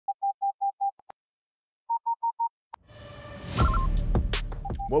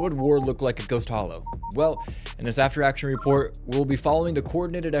What would war look like at Ghost Hollow? Well, in this after-action report, we'll be following the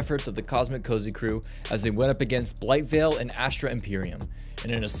coordinated efforts of the Cosmic Cozy crew as they went up against Blightveil and Astra Imperium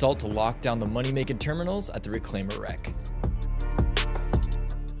in an assault to lock down the money-making terminals at the Reclaimer wreck.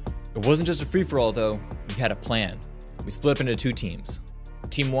 It wasn't just a free-for-all though, we had a plan. We split up into two teams.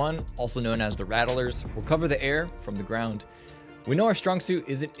 Team 1, also known as the Rattlers, will cover the air from the ground. We know our strong suit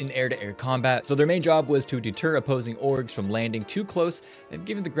isn't in air-to-air combat, so their main job was to deter opposing orgs from landing too close and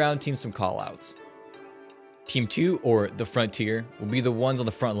giving the ground team some callouts. Team 2, or the Frontier, will be the ones on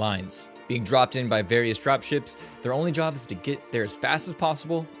the front lines. Being dropped in by various dropships, their only job is to get there as fast as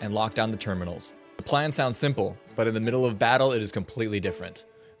possible and lock down the terminals. The plan sounds simple, but in the middle of battle it is completely different.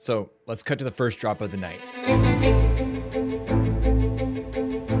 So let's cut to the first drop of the night.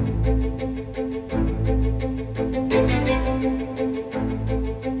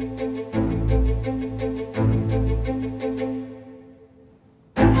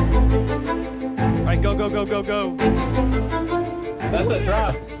 Go. That's a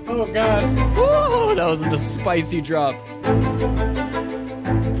drop. Oh god. Whoa, that was a spicy drop.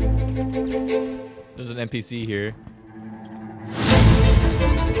 There's an NPC here.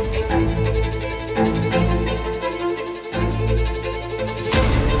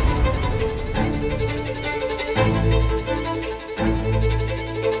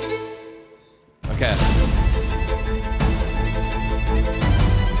 Okay.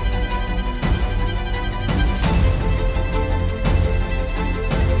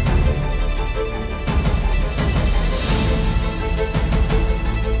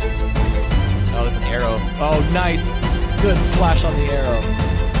 Oh, nice. Good splash on the arrow.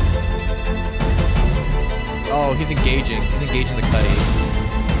 Oh, he's engaging. He's engaging the cutty.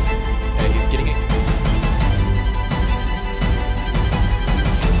 Okay, he's getting it.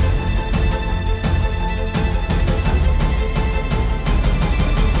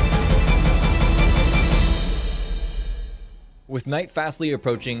 With night fastly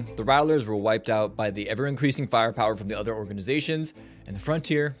approaching, the Rattlers were wiped out by the ever-increasing firepower from the other organizations, and the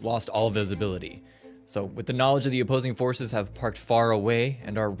Frontier lost all visibility. So, with the knowledge of the opposing forces have parked far away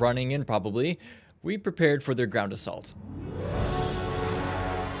and are running in probably, we prepared for their ground assault.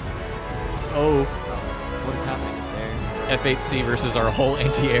 Oh. What is happening up there? F8C versus our whole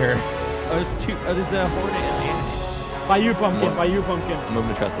anti-air. There's a Hornet and an By you, Pumpkin. I'm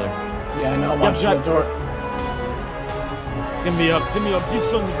moving to Tressler. Yeah, I know. Watch the door. Give me up, you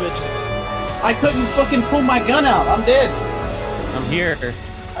son of a bitch. I couldn't fucking pull my gun out. I'm dead. I'm here.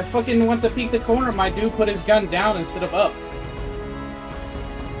 I fucking went to peek the corner. My dude put his gun down instead of up.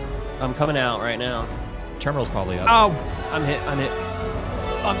 I'm coming out right now. Terminal's probably up. Oh! I'm hit. I'm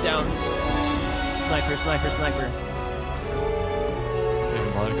down. Sniper. Did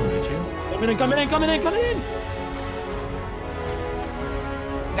I bother to come get you? Coming in!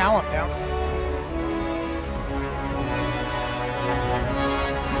 Now I'm down.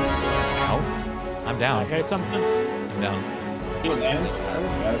 Ow. I'm down. I heard something. I'm down. You landed? I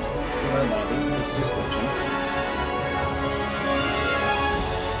was bad. Where I landed. It's just glitching.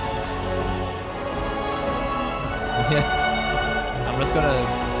 I'm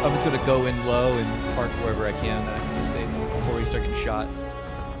just gonna go in low and park wherever I can that I can be safe before we start getting shot.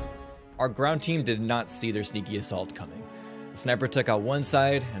 Our ground team did not see their sneaky assault coming. The sniper took out one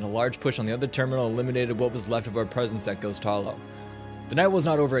side, and a large push on the other terminal eliminated what was left of our presence at Ghost Hollow. The night was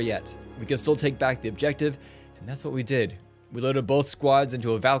not over yet. We could still take back the objective, and that's what we did. We loaded both squads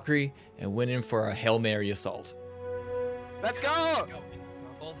into a Valkyrie and went in for a Hail Mary assault. Let's go!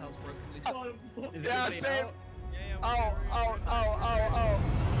 Full house broken. Yeah, same. Oh. I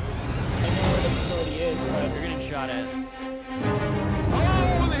know where the facility is, but you're getting shot at.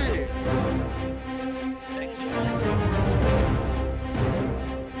 Holy!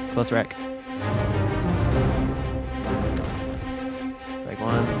 Close wreck. Break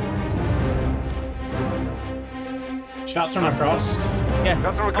one. Shots from across. Yes.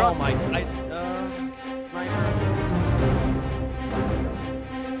 Shots from across. Oh my. Sniper.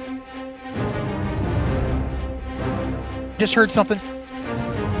 Just heard something.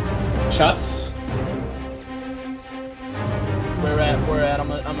 Shots. Where at?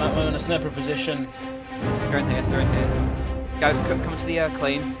 I'm in a sniper position. They're in here. Guys, come to the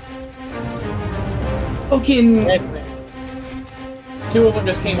clean. Fucking. Two of them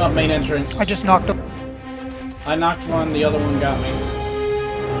just came up main entrance. I just knocked them. I knocked one, the other one got me.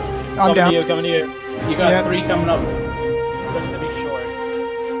 I'm down. Coming to you. You got three coming up. Just to be short.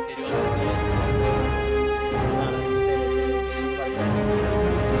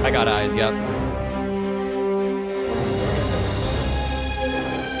 I got eyes, yep.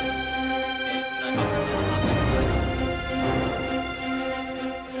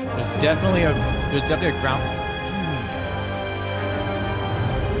 definitely a ground.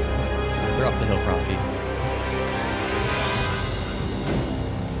 They're up the hill, Frosty.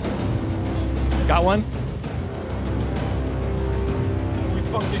 Got one? We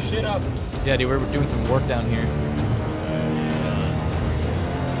fucked this shit up. Yeah, dude, we're doing some work down here.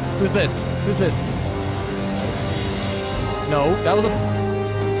 Who's this? Who's this? No, that was a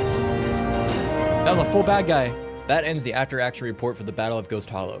full bad guy. That ends the after-action report for the Battle of Ghost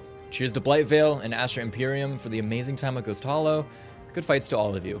Hollow. Cheers to Blightveil and Astra Imperium for the amazing time at Ghost Hollow. Good fights to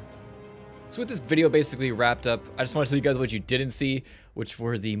all of you. So with this video basically wrapped up, I just want to tell you guys what you didn't see, which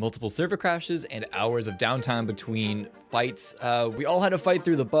were the multiple server crashes and hours of downtime between fights. We all had to fight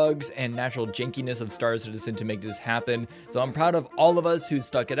through the bugs and natural jankiness of Star Citizen to make this happen. So I'm proud of all of us who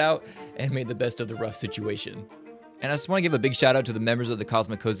stuck it out and made the best of the rough situation. And I just want to give a big shout out to the members of the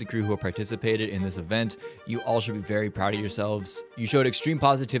Cosmic Cozy crew who participated in this event. You all should be very proud of yourselves. You showed extreme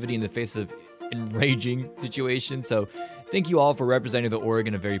positivity in the face of enraging situations, so thank you all for representing the org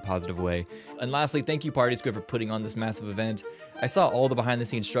in a very positive way. And lastly, thank you Party Squid for putting on this massive event. I saw all the behind the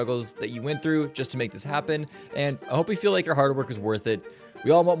scenes struggles that you went through just to make this happen, and I hope you feel like your hard work is worth it.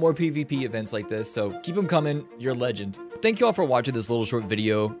 We all want more PvP events like this, so keep them coming. You're a legend. Thank you all for watching this little short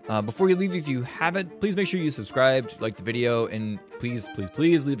video. Before you leave, if you haven't, please make sure you subscribe, like the video, and please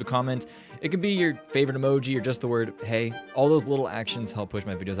leave a comment. It can be your favorite emoji or just the word hey. All those little actions help push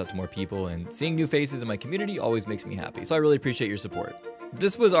my videos out to more people, and seeing new faces in my community always makes me happy, so I really appreciate your support.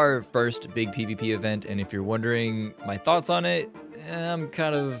 This was our first big PvP event, and if you're wondering my thoughts on it, I'm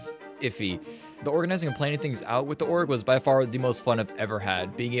kind of iffy. The organizing and planning things out with the org was by far the most fun I've ever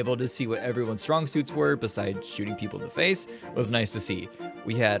had. Being able to see what everyone's strong suits were besides shooting people in the face was nice to see.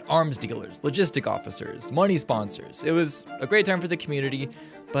 We had arms dealers, logistic officers, money sponsors. It was a great time for the community,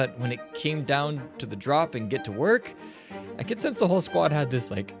 but when it came down to the drop and get to work, I could sense the whole squad had this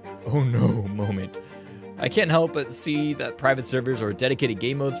like, oh no moment. I can't help but see that private servers or dedicated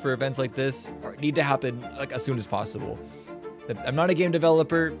game modes for events like this need to happen like as soon as possible. I'm not a game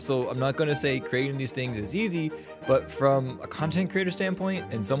developer, so I'm not going to say creating these things is easy, but from a content creator standpoint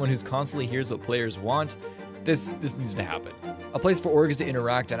and someone who's constantly hears what players want, this needs to happen. A place for orgs to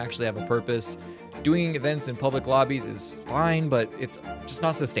interact and actually have a purpose. Doing events in public lobbies is fine, but it's just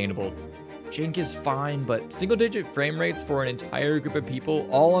not sustainable. Jank is fine, but single-digit frame rates for an entire group of people,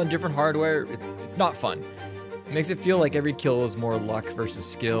 all on different hardware, it's not fun. It makes it feel like every kill is more luck versus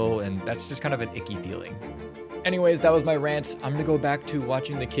skill, and that's just kind of an icky feeling. Anyways, that was my rant. I'm gonna go back to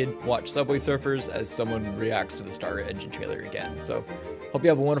watching the kid watch Subway Surfers as someone reacts to the Star Engine trailer again. So, hope you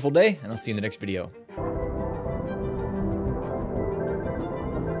have a wonderful day, and I'll see you in the next video.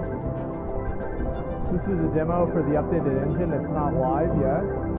 This is a demo for the updated engine. It's not live yet.